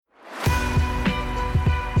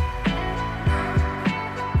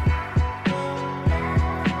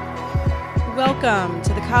Welcome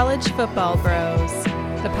to the College Football Bros,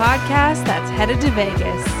 the podcast that's headed to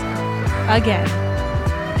Vegas again.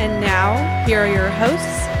 And now, here are your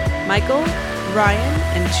hosts, Michael, Ryan,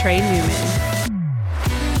 and Trey Newman.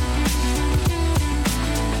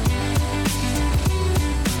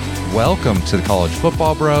 Welcome to the College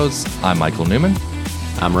Football Bros. I'm Michael Newman.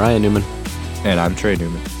 I'm Ryan Newman. And I'm Trey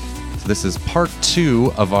Newman. So this is part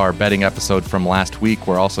 2 of our betting episode from last week.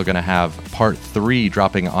 We're also going to have part 3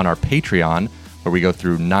 dropping on our Patreon, where we go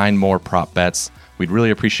through 9 more prop bets. We'd really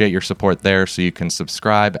appreciate your support there, so you can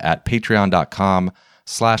subscribe at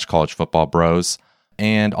patreon.com/collegefootballbros.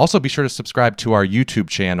 And also be sure to subscribe to our YouTube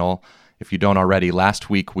channel. If you don't already, last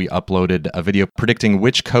week we uploaded a video predicting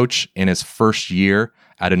which coach in his first year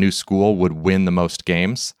at a new school would win the most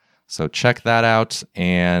games. So check that out.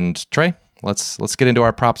 And Trey, let's get into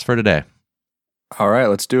our props for today. All right,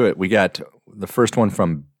 let's do it. We got the first one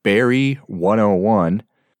from Barry 101.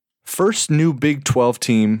 First new Big 12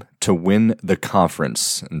 team to win the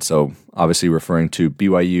conference. And so obviously referring to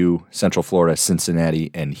BYU, Central Florida,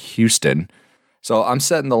 Cincinnati, and Houston. So I'm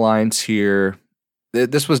setting the lines here.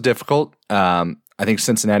 This was difficult. I think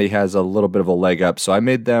Cincinnati has a little bit of a leg up, so I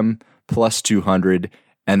made them plus 200.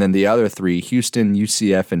 And then the other three, Houston,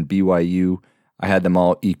 UCF, and BYU, I had them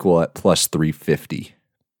all equal at plus 350.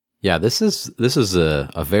 Yeah, this is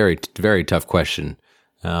a very, very tough question.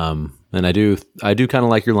 And I do kind of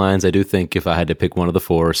like your lines. I do think if I had to pick one of the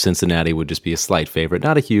 4, Cincinnati would just be a slight favorite.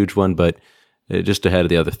 Not a huge one, but just ahead of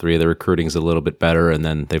the other 3. The recruiting's a little bit better, and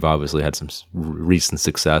then they've obviously had some recent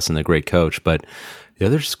success and a great coach. But the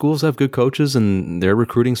other schools have good coaches, and their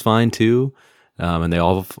recruiting's fine too. And they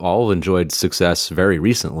all enjoyed success very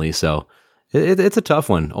recently. So it's a tough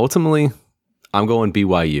one. Ultimately, I'm going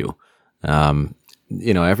BYU.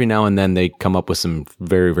 Every now and then they come up with some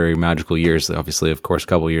very, very magical years. Obviously, of course, a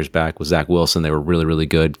couple of years back with Zach Wilson, they were really, really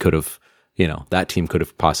good. That team could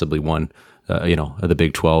have possibly won, the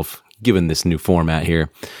Big 12, given this new format here.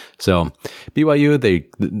 So BYU,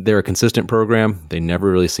 they're a consistent program. They never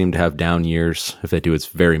really seem to have down years. If they do, it's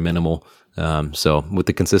very minimal. So with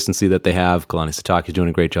the consistency that they have, Kalani Sitake's doing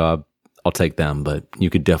a great job. I'll take them, but you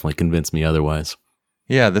could definitely convince me otherwise.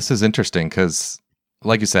 Yeah, this is interesting because,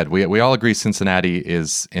 like you said, we all agree Cincinnati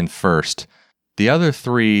is in first. The other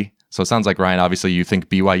 3, so it sounds like, Ryan, obviously you think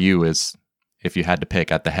BYU is, if you had to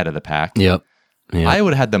pick, at the head of the pack. Yep. I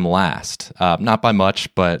would have had them last, not by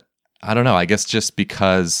much, but I don't know. I guess just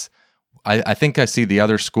because I think I see the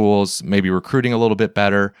other schools maybe recruiting a little bit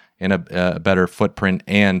better, in a better footprint,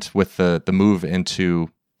 and with the move into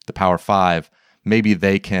the Power 5, maybe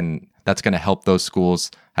that's going to help those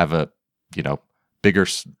schools have a bigger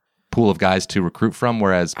pool of guys to recruit from,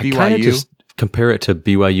 whereas BYU... I just compare it to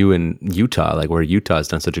BYU and Utah, like where Utah's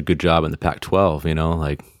done such a good job in the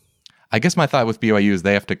Pac-12, I guess my thought with BYU is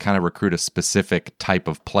they have to kind of recruit a specific type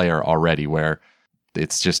of player already, where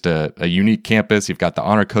it's just a unique campus. You've got the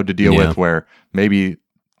honor code to deal with, where maybe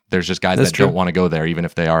there's just guys that don't want to go there, even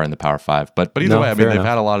if they are in the Power 5. But either way, I mean, they've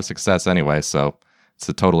had a lot of success anyway, so it's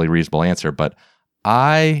a totally reasonable answer. But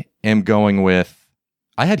I am going with...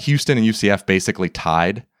 I had Houston and UCF basically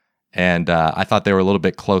tied, and I thought they were a little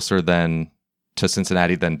bit closer to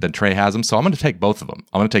Cincinnati than Trey has them. So I'm going to take both of them.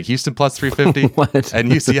 I'm going to take Houston plus 350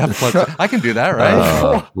 and UCF plus... I can do that,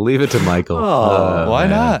 right? Leave it to Michael. Why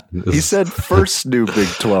not? He said first new Big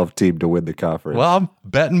 12 team to win the conference. Well, I'm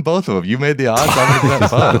betting both of them. You made the odds. I'm going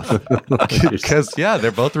to bet both. Because,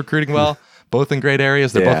 they're both recruiting well, both in great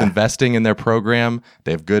areas. They're both investing in their program.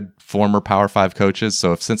 They have good former Power 5 coaches.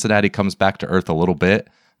 So if Cincinnati comes back to earth a little bit,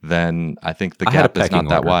 then I think the gap is not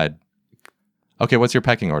that wide. Okay, what's your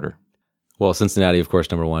pecking order? Well, Cincinnati, of course,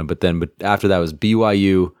 number 1. But after that was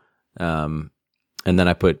BYU, and then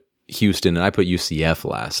I put Houston, and I put UCF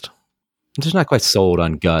last. I'm just not quite sold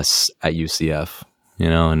on Gus at UCF,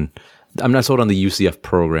 and I'm not sold on the UCF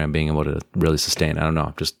program being able to really sustain. I don't know.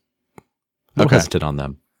 I'm just hesitant on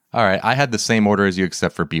them. All right. I had the same order as you,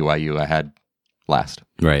 except for BYU. I had last.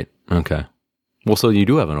 Right. Okay. Well, so you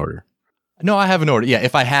do have an order. No, I have an order. Yeah,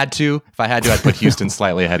 if I had to, I'd put Houston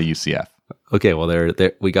slightly ahead of UCF. Okay, well, there,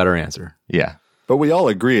 we got our answer. Yeah. But we all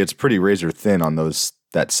agree it's pretty razor thin on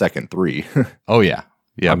that second 3. Oh, yeah.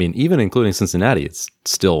 Yeah. I mean, even including Cincinnati, it's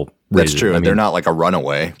still That's true. They're not like a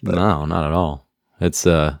runaway. But. No, not at all. It's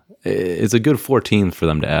a good 14 for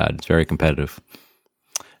them to add. It's very competitive.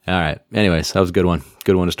 All right. Anyways, that was a good one.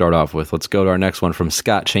 Good one to start off with. Let's go to our next one from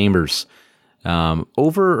Scott Chambers.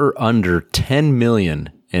 Over or under $10 million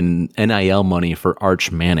in NIL money for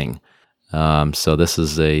Arch Manning. So this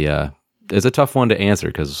is it's a tough one to answer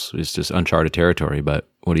because it's just uncharted territory. But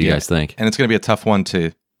what do you guys think? And it's going to be a tough one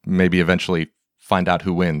to maybe eventually find out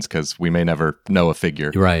who wins because we may never know a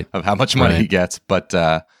figure of how much money he gets. But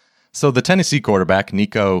so the Tennessee quarterback,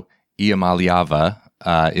 Nico Iamaleava,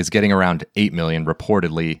 is getting around $8 million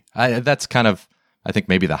reportedly. That's kind of, I think,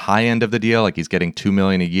 maybe the high end of the deal. Like he's getting $2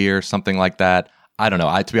 million a year, something like that. I don't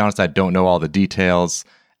know. To be honest, I don't know all the details,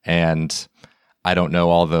 and I don't know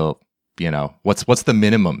all the, what's the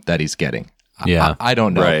minimum that he's getting. Yeah, I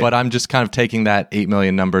don't know, but I'm just kind of taking that $8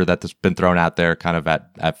 million number that's been thrown out there kind of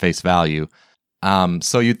at face value.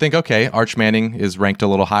 So you'd think, okay, Arch Manning is ranked a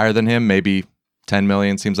little higher than him. Maybe 10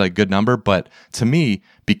 million seems like a good number. But to me,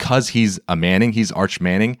 because he's a Manning, he's Arch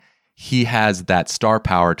Manning, he has that star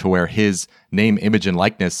power to where his name, image, and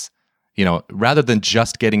likeness, rather than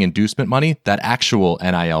just getting inducement money, that actual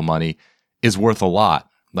NIL money is worth a lot.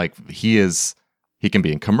 Like he can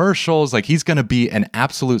be in commercials. Like he's going to be an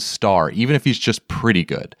absolute star, even if he's just pretty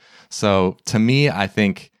good. So to me, I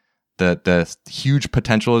think the huge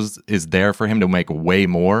potential is there for him to make way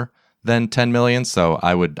more than 10 million. So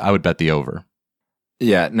I would bet the over.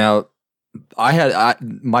 Yeah. Now,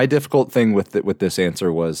 my difficult thing with this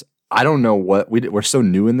answer was I don't know what we're so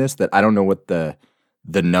new in this that I don't know what the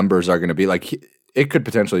numbers are going to be. Like it could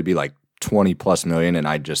potentially be like 20 plus million, and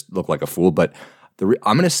I just look like a fool. But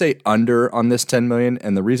I'm going to say under on this 10 million,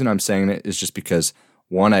 and the reason I'm saying it is just because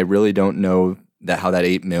one, I really don't know how that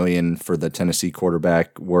 8 million for the Tennessee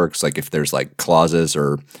quarterback works. Like if there's like clauses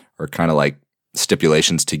or kind of like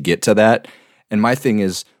stipulations to get to that. And my thing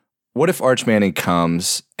is, what if Arch Manning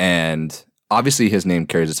comes and obviously his name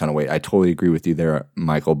carries a ton of weight. I totally agree with you there,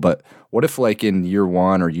 Michael. But what if like in year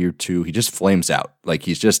 1 or year 2, he just flames out? Like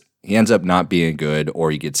he ends up not being good,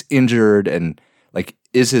 or he gets injured, and like,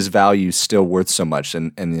 is his value still worth so much?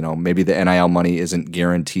 And maybe the NIL money isn't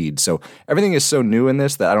guaranteed. So everything is so new in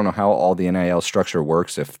this that I don't know how all the NIL structure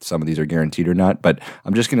works, if some of these are guaranteed or not. But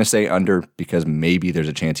I'm just going to say under because maybe there's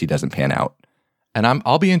a chance he doesn't pan out. And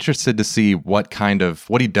I'll be interested to see what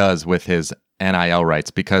he does with his NIL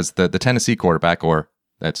rights, because the Tennessee quarterback, or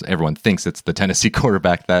everyone thinks it's the Tennessee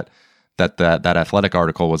quarterback that Athletic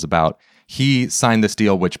article was about. He signed this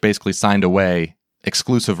deal, which basically signed away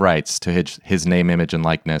exclusive rights to his name, image, and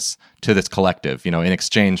likeness to this collective, in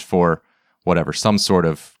exchange for whatever, some sort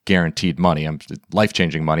of guaranteed money,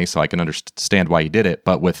 life-changing money, so I can understand why he did it.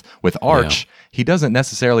 But with Arch, he doesn't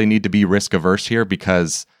necessarily need to be risk-averse here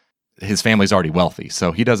because his family's already wealthy.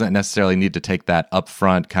 So he doesn't necessarily need to take that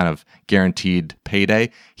upfront kind of guaranteed payday.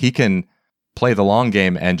 He can play the long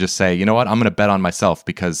game and just say, you know what, I'm going to bet on myself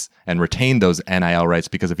and retain those NIL rights,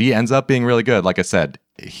 because if he ends up being really good, like I said,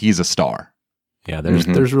 he's a star. Yeah,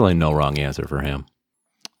 there's really no wrong answer for him.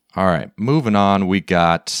 All right, moving on. We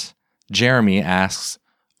got Jeremy asks,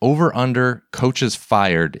 over under coaches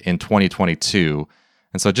fired in 2022.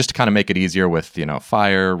 And so just to kind of make it easier with,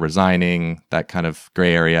 fire, resigning, that kind of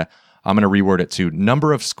gray area, I'm going to reword it to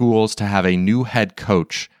number of schools to have a new head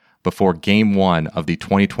coach before game 1 of the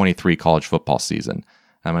 2023 college football season.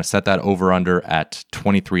 I'm going to set that over under at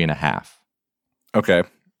 23.5. Okay.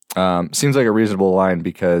 Seems like a reasonable line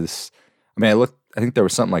because I think there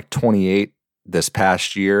was something like 28 this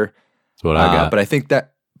past year. That's what I got. But I think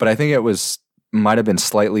it might have been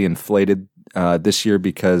slightly inflated this year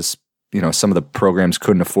because, some of the programs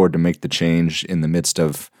couldn't afford to make the change in the midst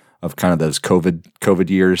of kind of those COVID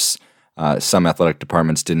years. Some athletic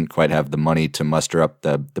departments didn't quite have the money to muster up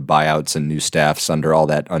the buyouts and new staffs under all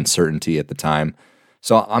that uncertainty at the time.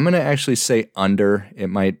 So I'm going to actually say under. It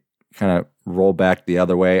might kind of roll back the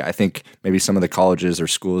other way. I think maybe some of the colleges or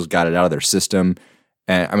schools got it out of their system.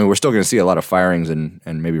 And we're still going to see a lot of firings and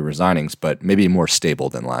maybe resignings, but maybe more stable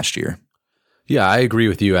than last year. Yeah, I agree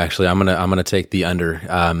with you. Actually, I'm gonna take the under.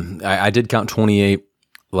 I did count 28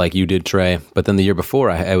 like you did, Trey, but then the year before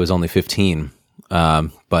I was only 15. But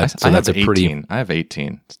so I that's have a pretty. 18. I have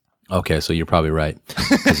 18. Okay, so you're probably right.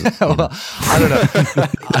 Well, I don't know.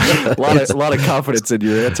 a lot of confidence in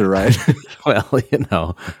your answer, right? Well,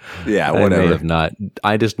 yeah, I whatever. may have not.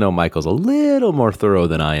 I just know Michael's a little more thorough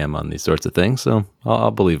than I am on these sorts of things, so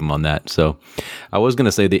I'll believe him on that. So I was going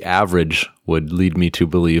to say the average would lead me to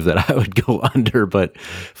believe that I would go under, but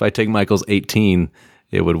if I take Michael's 18,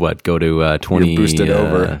 it would go to 20. You're boosted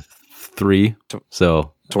over 3.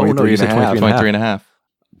 So 23 and a half. 23 and a half.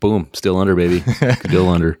 Boom, still under, baby. Still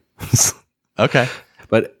under. Okay.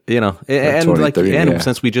 But,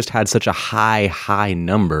 since we just had such a high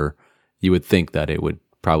number, you would think that it would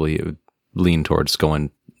lean towards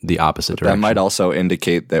going the opposite direction. That might also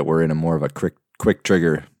indicate that we're in a more of a quick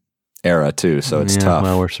trigger era too, so it's tough.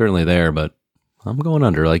 Well, we're certainly there, but I'm going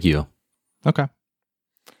under like you. Okay.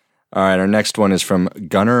 All right, our next one is from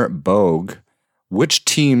Gunnar Bogue. Which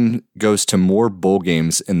team goes to more bowl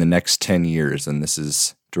games in the next 10 years? And this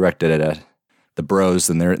is directed at a the Bros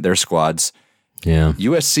and their squads. Yeah.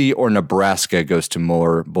 USC or Nebraska goes to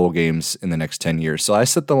more bowl games in the next 10 years. So I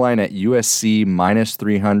set the line at USC minus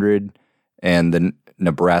 300 and then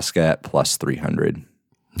Nebraska at plus 300.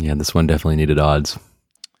 Yeah, this one definitely needed odds.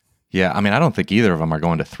 Yeah, I mean, I don't think either of them are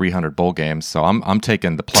going to 300 bowl games, so I'm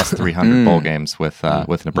taking the plus 300 bowl games with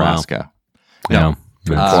Nebraska. Wow.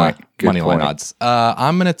 Good point. Good Money line point. odds.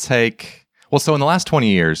 I'm going to take. Well, so in the last 20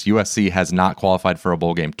 years, USC has not qualified for a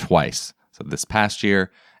bowl game twice. So this past year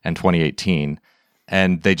and 2018,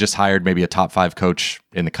 and they just hired maybe a top 5 coach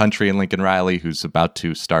in the country in Lincoln Riley, who's about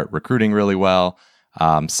to start recruiting really well.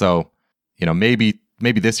 So maybe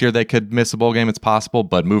this year they could miss a bowl game. It's possible,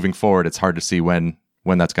 but moving forward, it's hard to see when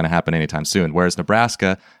that's going to happen anytime soon. Whereas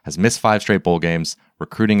Nebraska has missed 5 straight bowl games.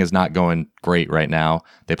 Recruiting is not going great right now.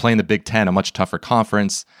 They play in the Big Ten, a much tougher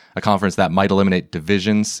conference, a conference that might eliminate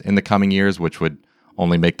divisions in the coming years, which would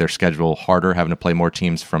only make their schedule harder, having to play more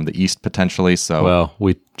teams from the East potentially. So, well,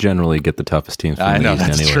 we generally get the toughest teams from I the know East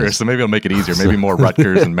that's anyways. true. So maybe it'll make it easier. Maybe more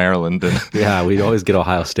Rutgers and Maryland. And Yeah, we always get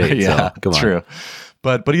Ohio State. yeah, so come on. true.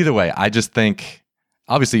 But either way, I just think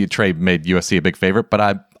obviously Trey made USC a big favorite, but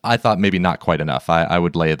I thought maybe not quite enough. I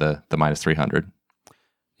would lay the minus 300.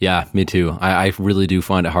 Yeah, me too. I really do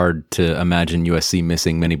find it hard to imagine USC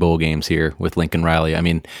missing many bowl games here with Lincoln Riley. I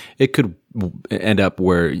mean, it could end up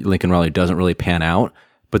where Lincoln Riley doesn't really pan out,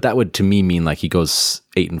 but that would to me mean like he goes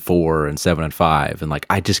 8-4 and 7-5, and like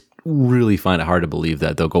I just really find it hard to believe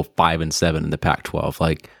that they'll go 5-7 in the Pac-12.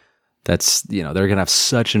 Like that's they're gonna have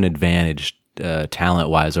such an advantage talent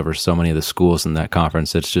wise over so many of the schools in that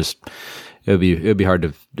conference. It's just it'd be hard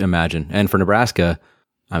to imagine. And for Nebraska,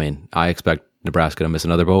 I mean, I expect Nebraska to miss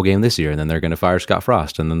another bowl game this year, and then they're going to fire Scott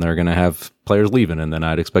Frost, and then they're going to have players leaving, and then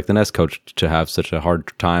I'd expect the next coach to have such a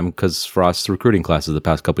hard time because Frost's recruiting classes the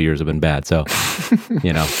past couple of years have been bad. So,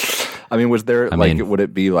 I mean, would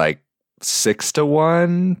it be like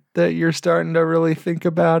 6-1 that you're starting to really think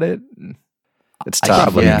about it? It's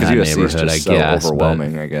tough because USC is just so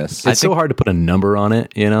overwhelming, I guess. It's so hard to put a number on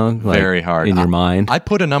it, like, very hard in your mind. I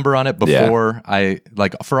put a number on it before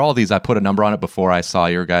for all these, I put a number on it before I saw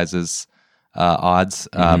your guys's odds.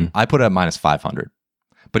 I put it at minus 500,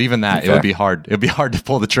 but even that, it would be hard. It'd be hard to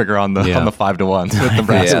pull the trigger on the 5-1 with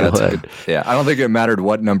Nebraska. I don't think it mattered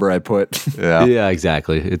what number I put. Yeah,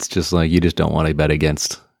 exactly. It's just like you just don't want to bet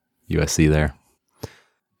against USC there.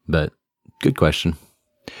 But good question.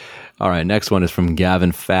 All right, next one is from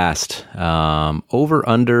Gavin Fast. Over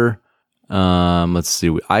under. Let's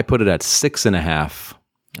see. I put it at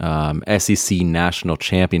 6.5. SEC national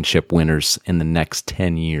championship winners in the next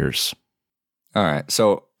 10 years. All right.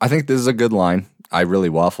 So I think this is a good line. I really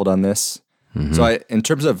waffled on this. Mm-hmm. So in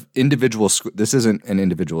terms of individual school, this isn't an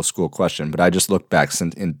individual school question, but I just looked back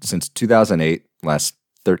since 2008, last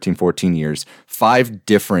 13, 14 years, 5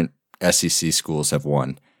 different SEC schools have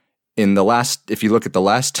won. If you look at the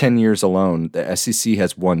last 10 years alone, the SEC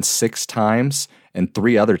has won 6 times, and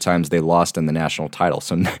 3 other times they lost in the national title.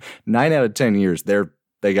 So 9 out of 10 years,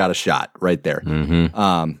 they got a shot right there.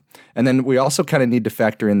 Mm-hmm. And then we also kind of need to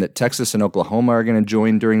factor in that Texas and Oklahoma are going to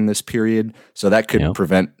join during this period. So that could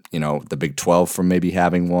prevent, the Big 12 from maybe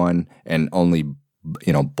having one and only,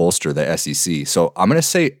 bolster the SEC. So I'm going to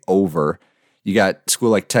say over. You got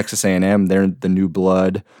school like Texas A&M, they're the new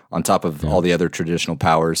blood on top of all the other traditional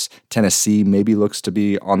powers. Tennessee maybe looks to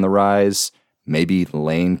be on the rise. Maybe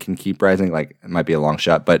Lane can keep rising. Like, it might be a long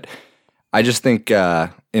shot, but I just think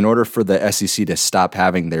in order for the SEC to stop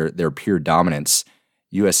having their pure dominance,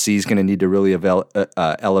 USC is going to need to really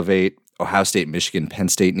elevate. Ohio State, Michigan, Penn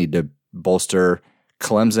State need to bolster.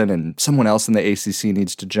 Clemson and someone else in the ACC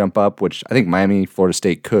needs to jump up, which I think Miami, Florida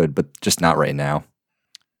State could, but just not right now.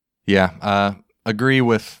 Yeah, agree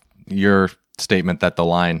with your statement that the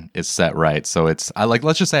line is set right. So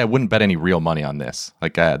let's just say I wouldn't bet any real money on this.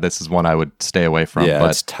 Like this is one I would stay away from. Yeah,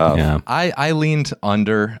 but it's tough. Yeah. I leaned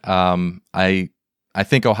under. I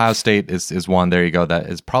think Ohio State is one. There you go. That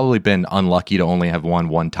has probably been unlucky to only have won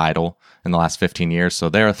 1 title in the last 15 years. So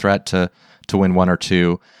they're a threat to win 1 or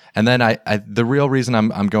 2. And then the real reason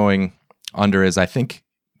I'm going under is I think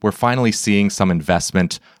we're finally seeing some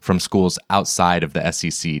investment from schools outside of the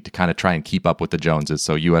SEC to kind of try and keep up with the Joneses.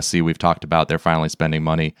 So USC, we've talked about, they're finally spending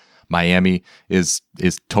money. Miami is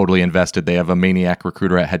totally invested. They have a maniac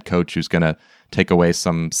recruiter at head coach who's going to take away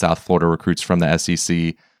some South Florida recruits from the SEC.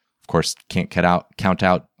 Of course, can't count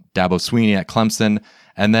out Dabo Swinney at Clemson.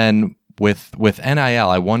 And then with NIL,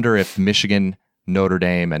 I wonder if Michigan, Notre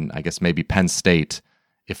Dame, and I guess maybe Penn State,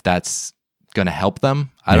 if that's going to help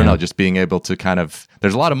them. I don't know, just being able to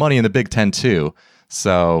there's a lot of money in the Big Ten too.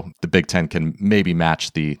 So the Big Ten can maybe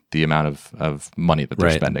match the amount of money that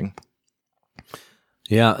they're spending.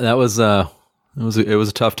 Yeah, that was It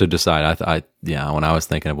was tough to decide. When I was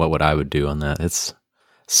thinking of what would I would do on that, it's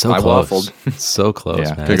so I close. waffled. So close,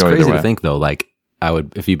 Yeah, man. could It's go either crazy to way. think though. Like I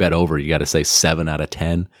would, if you bet over, you got to say 7 out of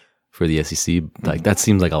 10 for the SEC. Like that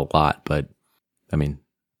seems like a lot, but I mean,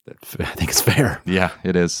 I think it's fair. Yeah,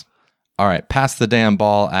 it is. All right, Pass the Damn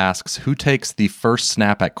Ball asks, who takes the first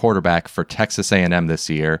snap at quarterback for Texas A&M this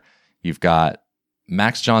year? You've got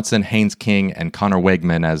Max Johnson, Haynes King, and Connor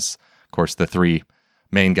Wegman as, of course, the 3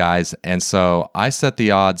 main guys. And so I set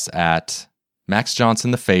the odds at Max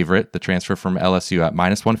Johnson, the favorite, the transfer from LSU, at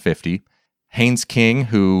 -150. Haynes King,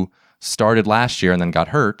 who started last year and then got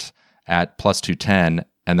hurt, at +210.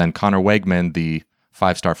 And then Connor Wegman, the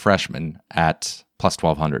 5-star freshman, at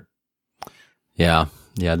 +1200. Yeah.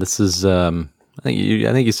 This is. I think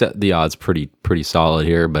you set the odds pretty solid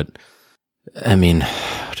here, but I mean,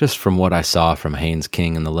 just from what I saw from Haynes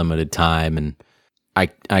King in the limited time, and I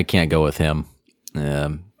can't go with him.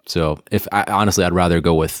 So honestly, I'd rather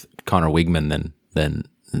go with Connor Wegman than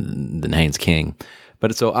Haynes King.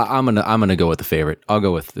 But so I'm gonna go with the favorite. I'll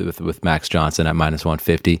go with Max Johnson at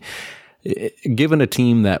 -150. Given a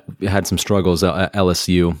team that had some struggles at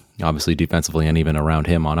LSU, obviously defensively and even around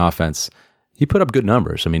him on offense, he put up good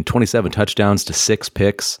numbers. I mean, 27 touchdowns to 6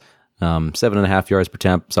 picks, 7.5 yards per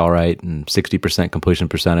attempt is all right, and 60% completion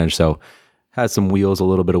percentage. So had some wheels, a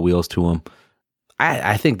little bit of wheels to him.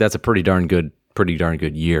 I think that's a pretty darn good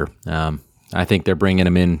year. I think they're bringing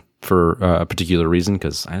him in for a particular reason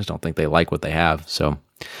because I just don't think they like what they have. So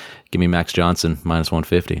give me Max Johnson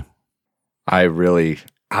 -150. I've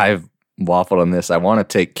waffled on this. I want to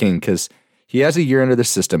take King because he has a year under the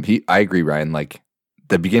system. I agree, Ryan. Like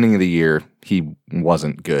the beginning of the year, he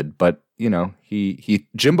wasn't good, but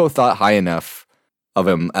Jimbo thought high enough of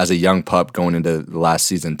him as a young pup going into the last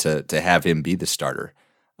season to have him be the starter.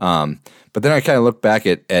 But then I kind of look back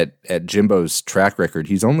at Jimbo's track record.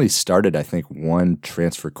 He's only started, I think, 1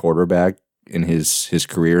 transfer quarterback in his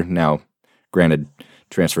career. Now, granted,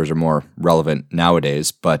 transfers are more relevant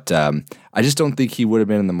nowadays, but I just don't think he would have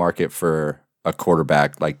been in the market for a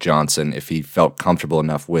quarterback like Johnson if he felt comfortable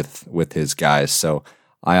enough with his guys. So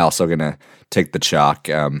I also gonna take the chalk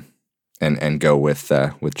and go with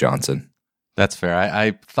Johnson. That's fair.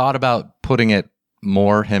 I thought about putting it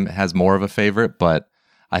more, him has more of a favorite, but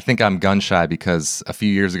I think I'm gun shy because a few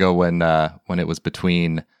years ago when it was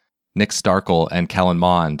between Nick Starkel and Kellen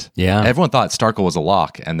Mond, everyone thought Starkel was a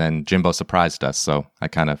lock, and then Jimbo surprised us. So I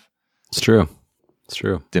kind of It's true.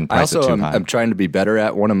 didn't price it too high. I'm trying to be better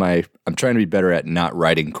at I'm trying to be better at not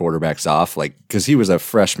writing quarterbacks off, like because he was a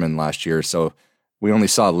freshman last year, so we only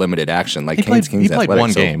saw limited action. Like he played King's one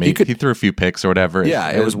athletic, so game. He threw a few picks or whatever. Yeah,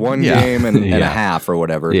 it was one game and a half or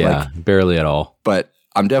whatever. Yeah, barely at all. But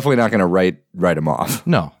I'm definitely not going to write him off.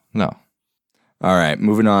 No. All right,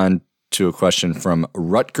 moving on to a question from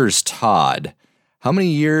Rutgers Todd. How many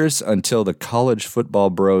years until the college football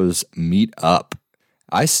bros meet up?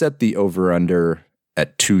 I set the over-under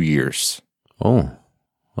at 2 years. Oh,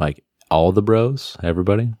 like all the bros,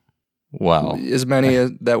 everybody? Well, as many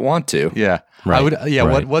as that want to. Yeah, right. I would. Yeah,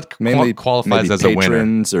 right. what Mainly qualifies as a winner?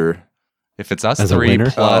 Patrons or if it's us As a three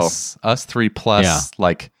winner? plus us 3 plus,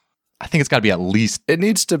 like I think it's got to be at least it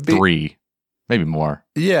needs to be 3, maybe more.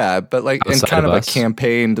 Yeah, but like in Outside kind of of a us?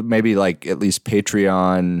 campaigned, maybe like at least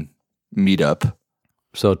Patreon meetup.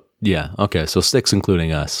 So, yeah, okay, so 6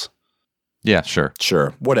 including us. Yeah, sure.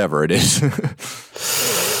 Sure, whatever it is.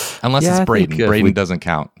 Unless Yeah, I it's Braden. think if Braden we- doesn't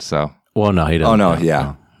count. So Well, no, he doesn't. Oh, no, count,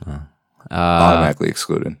 yeah. no. Automatically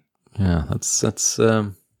excluded. Yeah, that's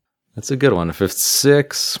a good one. If it's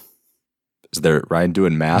 6, Is there Ryan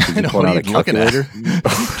doing math? Is he pulling out a calculator?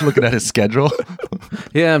 looking at his schedule.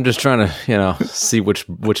 yeah, I'm just trying to see which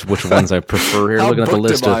ones I prefer here. How Looking at the booked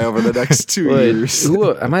list am I of over the next 2 Wait, years?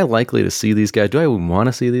 am I likely to see these guys? Do I want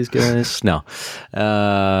to see these guys? No.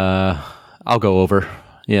 I'll go over.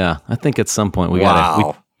 Yeah, I think at some point we gotta.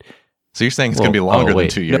 Wow. So you're saying it's going to be longer than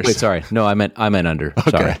 2 years? No, wait, sorry. No, I meant under.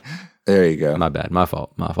 Sorry. There you go. My bad. My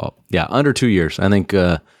fault. Yeah, under 2 years. I think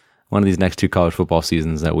one of these next 2 college football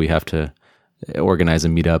seasons that we have to organize a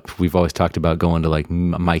meetup. We've always talked about going to like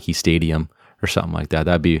Mikey Stadium or something like that.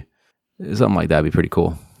 That'd be pretty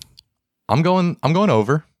cool. I'm going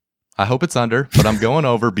over. I hope it's under, but I'm going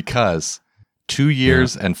over because 2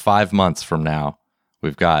 years and 5 months from now,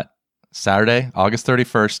 we've got Saturday, August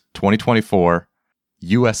 31st, 2024,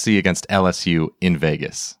 USC against LSU in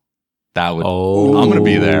Vegas. That would I'm going to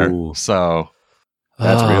be there. So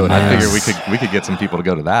That's really I nice. figure we could get some people to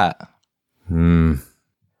go to that.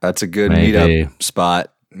 That's a good Maybe. meetup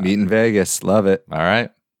spot. Meet in Vegas. Love it. All right.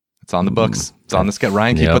 It's on the books. It's on the schedule.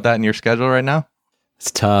 Ryan, can you Yep. put that in your schedule right now? It's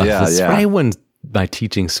tough. Yeah, It's yeah. right when my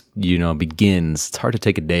teaching, begins, it's hard to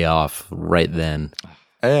take a day off right then.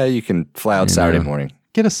 You can fly out Saturday morning.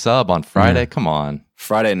 Get a sub on Friday. Come on.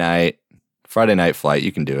 Friday night flight.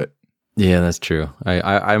 You can do it. Yeah, that's true.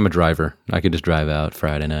 I'm a driver. I could just drive out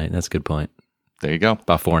Friday night. That's a good point. There you go.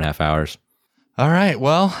 About 4.5 hours. All right.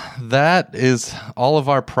 Well, that is all of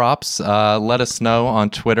our props. Let us know on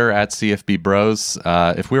Twitter at CFB Bros.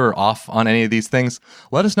 If we were off on any of these things,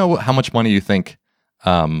 let us know how much money you think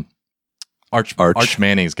Arch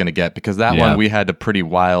Manning is going to get, because that one we had a pretty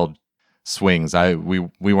wild swings.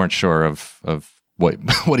 We weren't sure of what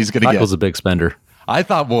he's going to get. Michael's a big spender. I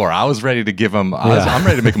thought more. I was ready to give him. I'm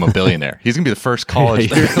ready to make him a billionaire. He's gonna be the first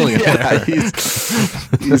college billionaire.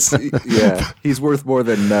 He's worth more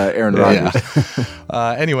than Aaron Rodgers.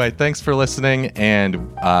 Anyway, thanks for listening, and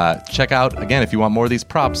check out again if you want more of these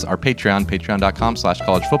props. Our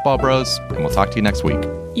patreon.com/collegefootballbros, and we'll talk to you next week.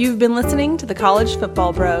 You've been listening to the College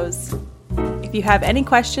Football Bros. If you have any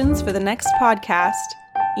questions for the next podcast,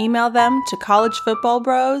 email them to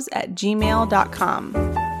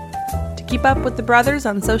collegefootballbros@gmail.com. Keep up with the brothers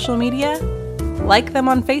on social media, like them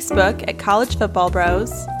on Facebook at College Football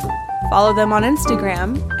Bros, follow them on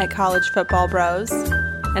Instagram at College Football Bros,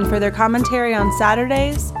 and for their commentary on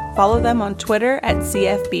Saturdays, follow them on Twitter at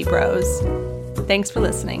CFB Bros. Thanks for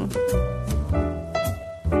listening.